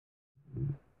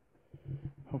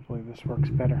hopefully this works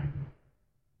better.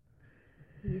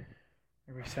 Yeah.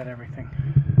 I reset everything,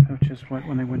 which is what,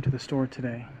 when I went to the store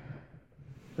today,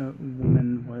 the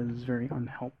woman was very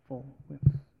unhelpful with.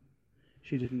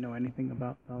 She didn't know anything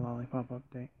about the Lollipop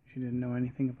update. She didn't know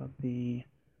anything about the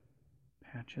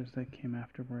patches that came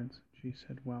afterwards. She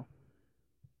said, well,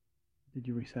 did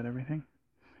you reset everything?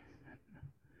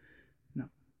 No,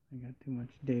 I got too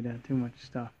much data, too much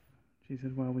stuff. She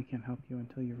said, well, we can't help you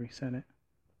until you reset it.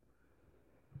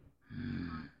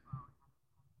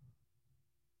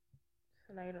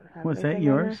 So now you don't have Was that anything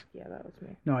on there? yours? Yeah, that was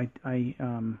me. No,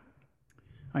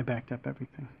 I backed up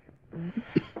everything.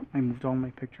 I moved all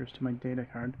my pictures to my data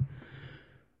card.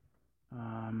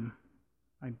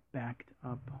 I backed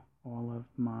up all of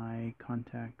my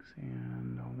contacts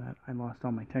and all that. I lost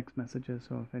all my text messages,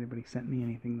 so if anybody sent me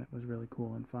anything that was really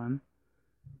cool and fun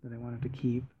that I wanted to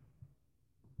keep,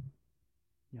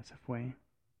 Yesef Way,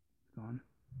 it's gone.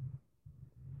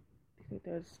 Do you think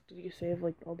there's... Did you save,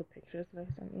 like, all the pictures that I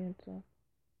sent you and stuff?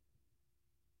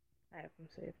 I have them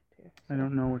saved, too. So. I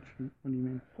don't know what do you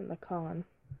mean? From the con.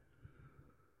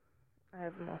 I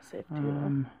have them all saved,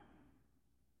 too.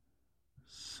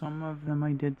 Some of them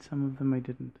I did, some of them I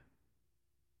didn't.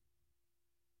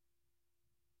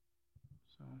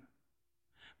 So,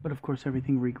 but of course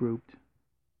everything regrouped.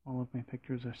 All of my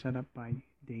pictures are set up by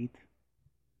date.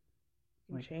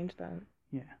 You can change that.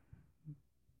 Yeah.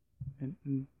 But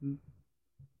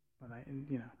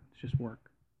it's just work.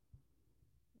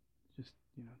 It's just,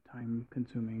 time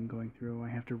consuming going through. I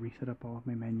have to reset up all of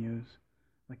my menus.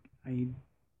 Like, I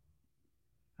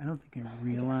don't think I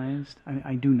realized.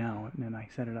 I do now, and I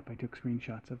set it up. I took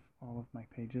screenshots of all of my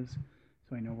pages,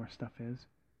 so I know where stuff is.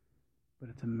 But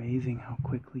it's amazing how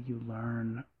quickly you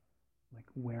learn, like,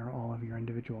 where all of your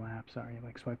individual apps are. You,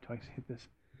 like, swipe twice, hit this.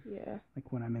 Yeah.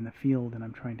 Like, when I'm in the field and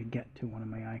I'm trying to get to one of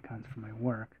my icons for my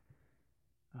work,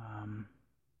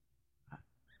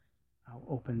 I'll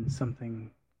open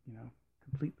something,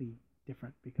 completely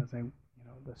different because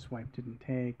the swipe didn't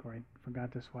take, or I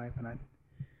forgot to swipe, and I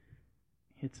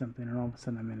hit something, and all of a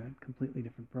sudden I'm in a completely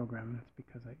different program, and it's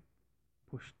because I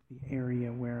pushed the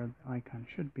area where the icon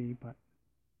should be, but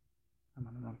I'm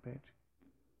on the wrong page.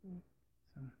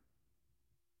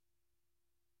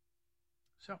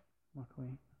 So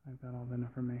luckily I've got all that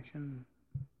information.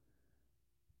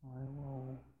 I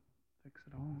will fix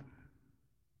it all.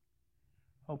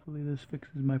 Hopefully this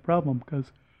fixes my problem,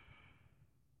 because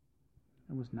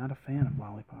I was not a fan of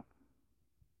Lollipop.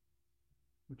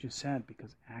 Which is sad,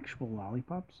 because actual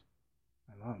lollipops,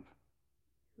 I love.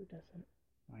 Who doesn't?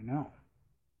 I know.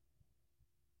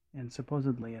 And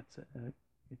supposedly it's a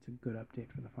good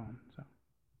update for the phone, so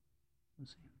we'll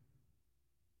see.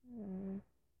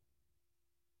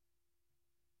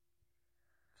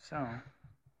 So,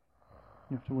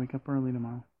 you have to wake up early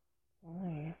tomorrow.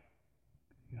 Why?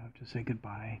 You have to say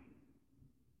goodbye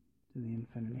to the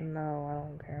Infinity. No, I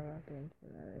don't care about the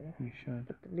Infinity. You should.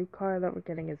 But the new car that we're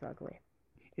getting is ugly.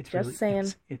 It's just really,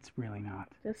 saying. It's really not.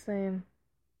 Just saying.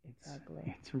 It's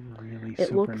ugly. It's really it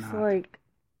super looks not.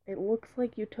 It looks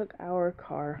like you took our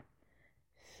car,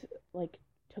 like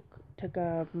took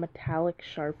a metallic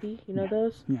Sharpie,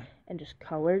 those? Yeah. And just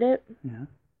colored it. Yeah.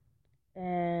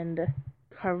 And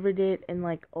covered it in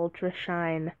like ultra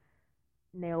shine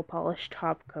nail polish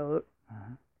top coat.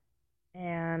 Uh-huh.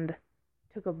 And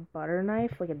took a butter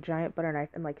knife, like a giant butter knife,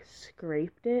 and like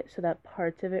scraped it so that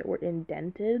parts of it were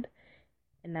indented,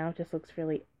 and now it just looks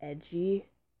really edgy.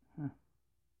 Huh.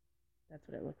 That's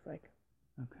what it looks like.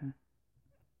 Okay.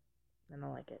 I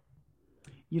don't like it.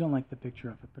 You don't like the picture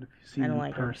of it, but if you see it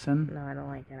in person... No, I don't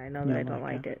like it. I know that I don't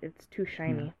like it. It's too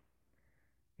shiny. Yeah.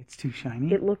 It's too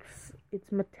shiny?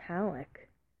 It's metallic.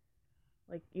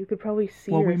 Like, you could probably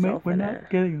see yourself in it. We're not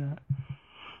getting that.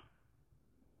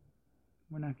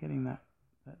 We're not getting that.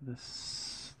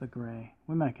 The gray.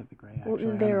 We might get the gray, actually.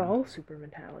 Well, they're all super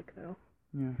metallic, though.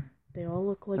 Yeah. They all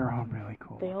look like... They're all really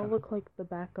cool. They all look like the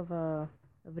back of a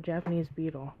Japanese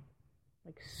beetle.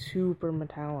 Like, super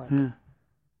metallic. Yeah.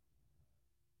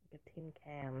 Like a tin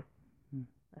can.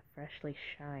 A freshly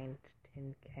shined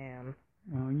tin can.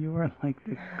 Well, you are like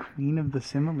the queen of the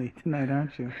simile tonight,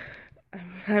 aren't you?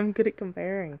 I'm good at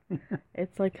comparing.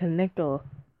 It's like a nickel.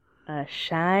 A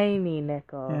shiny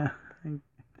nickel. Yeah, I think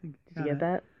Did you get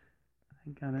that?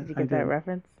 I got it. Did you get that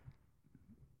reference?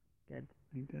 Good.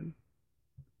 I did.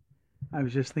 I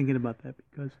was just thinking about that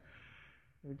because...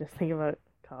 You were just thinking about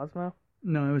Cosmo?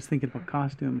 No, I was thinking about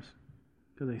costumes.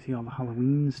 Because I see all the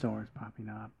Halloween stores popping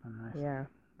up. Yeah.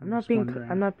 I'm not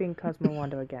being Cosmo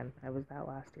Wanda again. I was that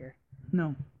last year.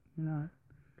 No, you're not.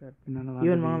 Good. You're not allowed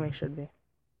You and Mommy should be.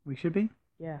 We should be?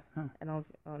 Yeah. Oh. And no,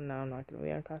 I'm not going to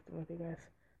be on costume with you guys.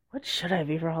 What should I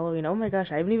be for Halloween? Oh my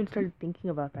gosh, I haven't even started thinking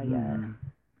about that yet.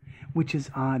 Which is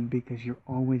odd because you're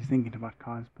always thinking about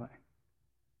cosplay.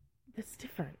 That's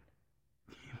different.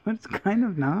 But it's kind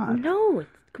of not. No,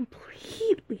 it's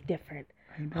completely different.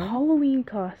 I know. Halloween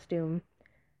costume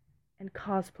and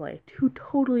cosplay, two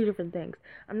totally different things.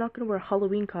 I'm not gonna wear a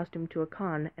Halloween costume to a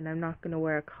con, and I'm not gonna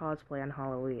wear a cosplay on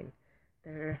Halloween.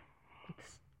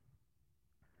 It's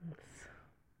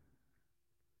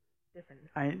different.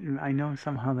 I know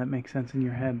somehow that makes sense in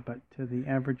your head, but to the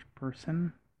average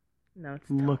person, No, it's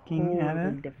looking at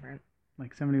totally it, different.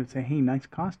 like somebody would say, "Hey, nice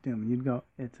costume," you'd go,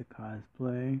 "It's a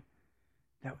cosplay."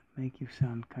 That would make you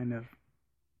sound kind of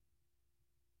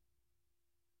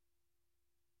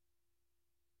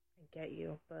I get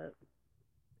you, but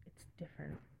it's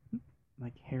different.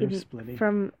 like hair splitting.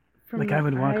 From like I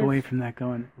would walk away from that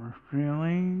going,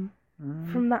 "Really?"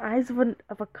 From the eyes of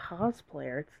a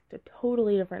cosplayer, it's a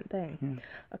totally different thing. Yeah.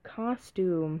 A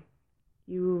costume,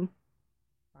 you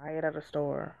buy it at a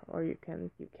store, or you can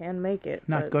make it.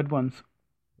 Not good ones.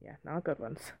 Yeah, not good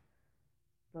ones.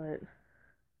 But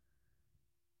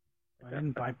I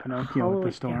didn't buy Pinocchio at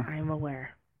the store. Yeah, I'm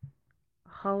aware. A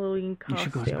Halloween costume. You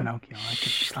should go as Pinocchio.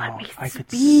 Let me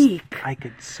speak. I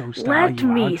could so style you out. Let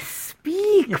me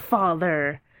speak,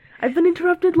 Father. I've been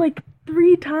interrupted like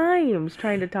 3 times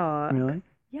trying to talk. Really?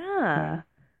 Yeah.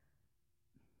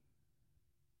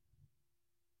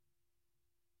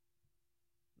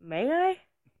 May I?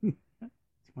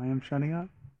 That's why I'm shutting up.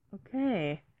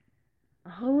 Okay. A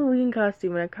Halloween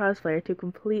costume and a cosplay are two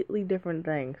completely different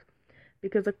things.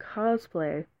 Because a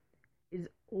cosplay is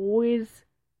always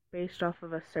based off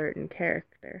of a certain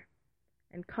character.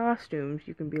 And costumes,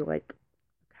 you can be like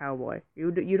a cowboy.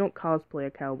 You don't cosplay a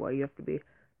cowboy. You could be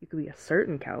a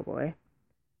certain cowboy.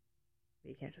 But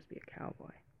you can't just be a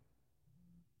cowboy.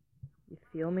 You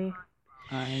feel me?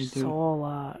 I do.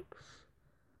 Solarx.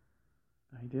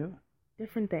 I do.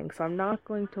 Different things. So I'm not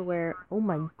going to wear... Oh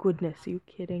my goodness, are you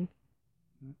kidding?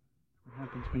 What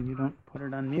happens when you don't put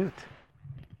it on mute?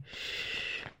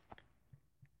 Shh.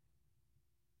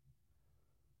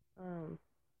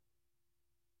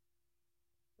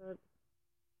 But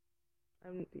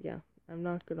I'm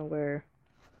not gonna wear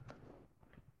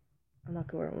one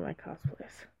of my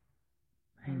cosplays.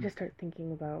 I just start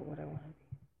thinking about what I want to be.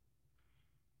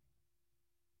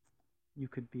 You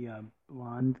could be a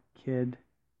blonde kid,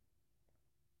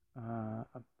 a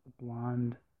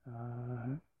blonde,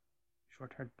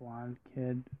 short-haired blonde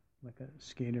kid, like a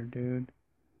skater dude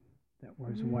that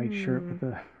wears a white shirt with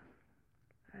a...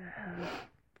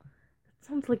 That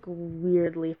sounds like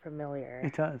weirdly familiar.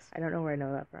 It does. I don't know where I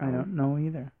know that from. I don't know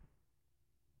either.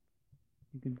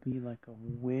 You could be like a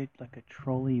witch, like a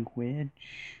trolley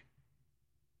witch.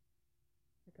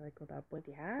 Like with a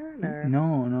pointy hat? Or...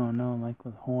 No, like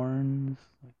with horns,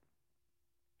 like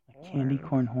candy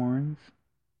corn horns.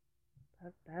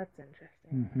 That's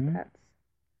interesting. Mm-hmm.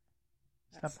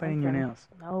 Stop biting your nails.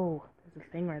 No, there's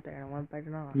a thing right there. I don't want to bite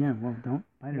it off. Yeah, well, don't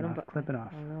bite it off. Clip it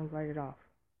off. I'm gonna bite it off.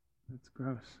 That's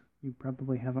gross. You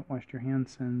probably haven't washed your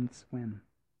hands since when?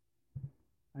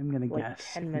 I'm gonna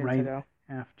guess 10 minutes right ago.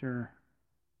 after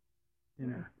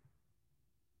dinner.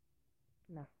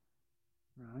 No.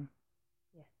 Really?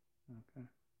 Yeah. Okay.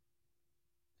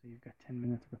 So you've got 10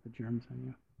 minutes worth of germs on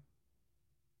you.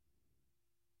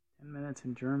 10 minutes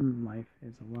in germ life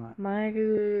is a lot. My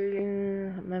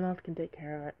mouth can take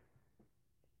care of it.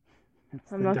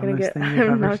 That's I'm the not gonna dumbest get. thing you've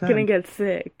I'm ever not said. gonna get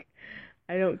sick.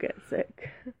 I don't get sick.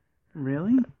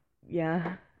 Really?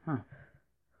 Yeah. Huh.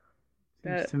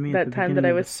 That to me that time that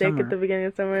I was sick at the beginning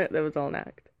of summer, that was all an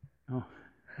act. Oh,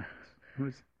 it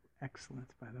was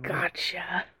excellent, by the way.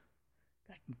 Gotcha.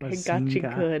 I Bazinga. got you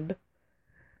good.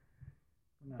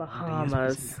 No,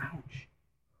 Bahamas. Ouch.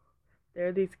 There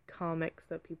are these comics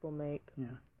that people make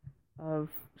of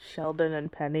Sheldon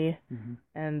and Penny,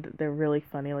 and they're really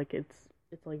funny. Like it's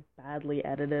like badly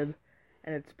edited,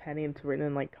 and it's Penny and it's written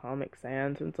in like Comic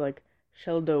Sans, and it's like,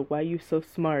 Sheldon, why you so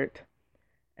smart?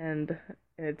 And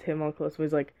it's him all close.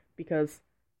 He's like, because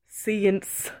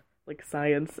science, like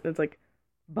science. And it's like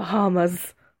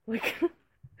Bahamas, like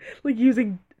like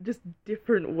using just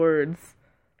different words.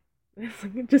 It's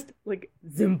like just like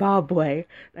Zimbabwe.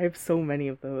 I have so many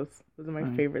of those. Those are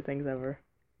my favorite things ever.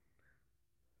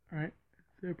 All right,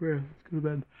 say a prayer. Let's go to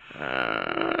bed.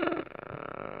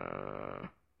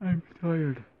 I'm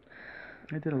tired.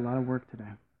 I did a lot of work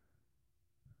today.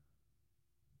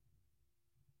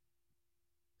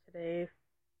 Today,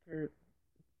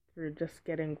 for just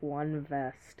getting one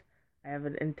vest, I have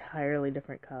an entirely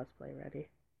different cosplay ready.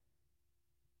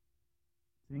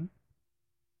 See?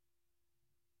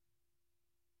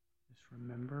 Just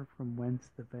remember from whence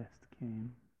the vest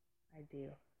came. I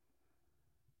do.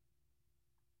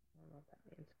 what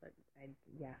that means, but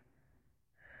yeah.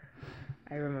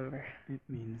 I remember. It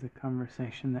means the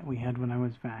conversation that we had when I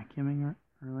was vacuuming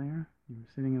earlier. You were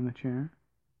sitting in the chair.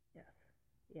 Yes.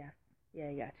 Yeah. Yeah,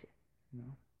 I got you. No.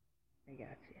 I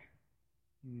got you.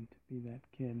 You need to be that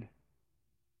kid.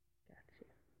 Got you.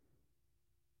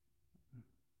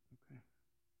 Okay.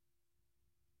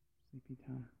 Sleepy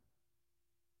Town.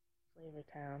 Flavor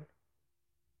Town.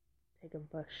 Take a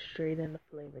bus straight into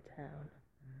Flavor Town.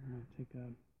 I'm gonna take a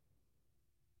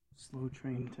slow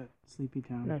train to Sleepy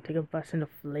Town. No, take a bus into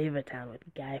Flavor Town with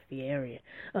Guy Fieri.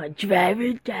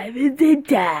 Driving the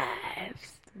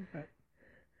dives. Okay.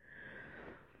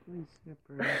 Please skip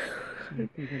her. So you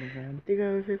can go to bed. Think I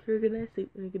was for good night sleep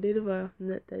when you can do tomorrow.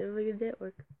 That never gonna get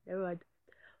work. Never mind.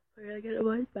 We're gonna get the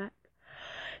boys back.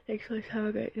 Thanks, let's have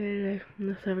a great day today.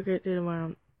 Let's have a great day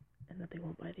tomorrow. And nothing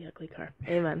won't buy the ugly car.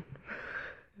 Amen.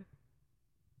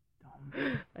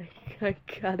 I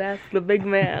gotta ask the big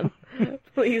man.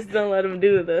 Please don't let him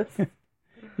do this.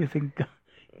 You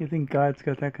think God's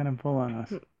got that kind of pull on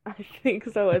us? I think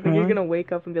so. I think you're gonna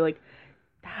wake up and be like,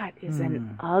 that is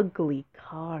an ugly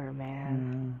car,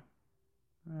 man.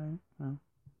 Right. Well,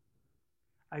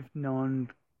 I've known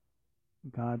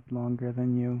God longer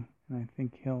than you, and I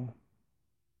think he'll...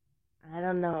 I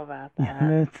don't know about Yeah,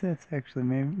 that. that's actually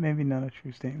maybe not a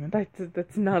true statement.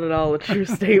 That's not at all a true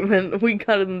statement. We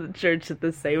got in the church at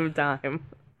the same time.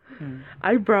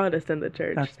 I brought us in the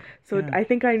church. So I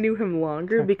think I knew him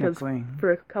longer because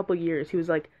for a couple years he was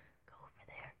like, go over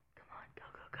there. Come on,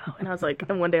 go. And I was like,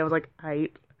 and one day I was like,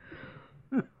 aight.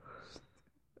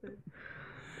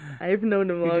 I've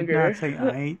known him longer. You did not say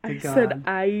aight to God. I said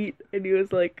aight, and he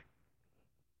was like...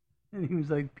 And he was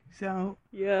like, peace out.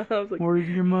 Yeah, I was like, where's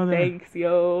your mother? Thanks,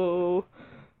 yo.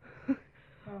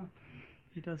 Well,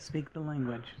 he does speak the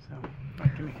language, so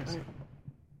give me a kiss.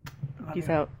 Peace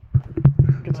out.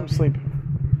 Get some sleep.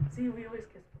 See, we always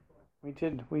kiss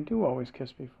before. We do always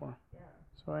kiss before. Yeah.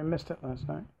 So I missed it last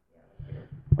night. Yeah.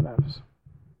 Whatevs.